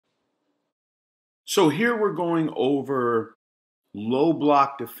So here we're going over low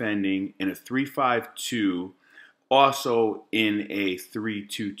block defending in a 3-5-2, also in a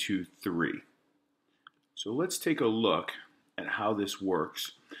 3-2-2-3. So let's take a look at how this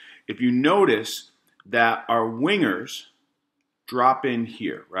works. If you notice that our wingers drop in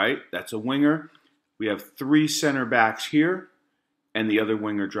here, right? That's a winger. We have 3 center backs here, and the other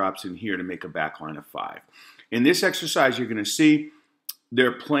winger drops in here to make a back line of 5. In this exercise, you're going to see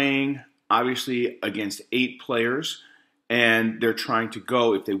they're playing obviously against 8 players, and they're trying to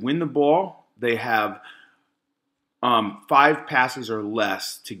go. If they win the ball, they have 5 passes or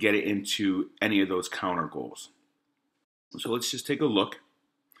less to get it into any of those counter goals. So let's just take a look.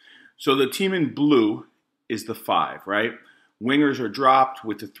 So the team in blue is the 5, right? Wingers are dropped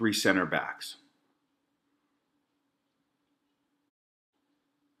with the 3 center backs.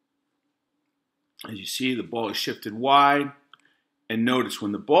 As you see, the ball is shifted wide. And notice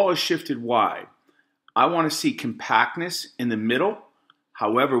when the ball is shifted wide, I want to see compactness in the middle.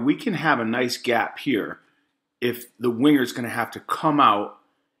 However, we can have a nice gap here. If the winger is going to have to come out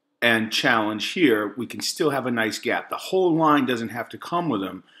and challenge here, we can still have a nice gap. The whole line doesn't have to come with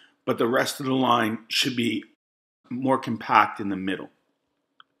him, but the rest of the line should be more compact in the middle.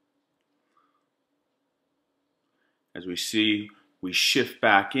 As we see, we shift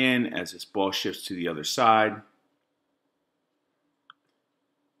back in as this ball shifts to the other side.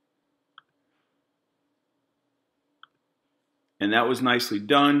 And that was nicely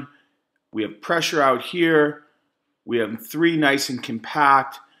done. We have pressure out here. We have 3 nice and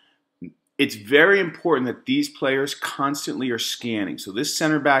compact. It's very important that these players constantly are scanning. So this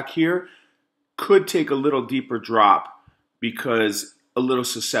center back here could take a little deeper drop because a little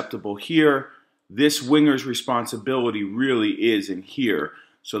susceptible here. This winger's responsibility really is in here.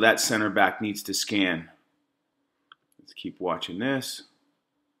 So that center back needs to scan. Let's keep watching this.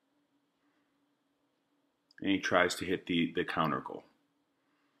 And he tries to hit the counter goal.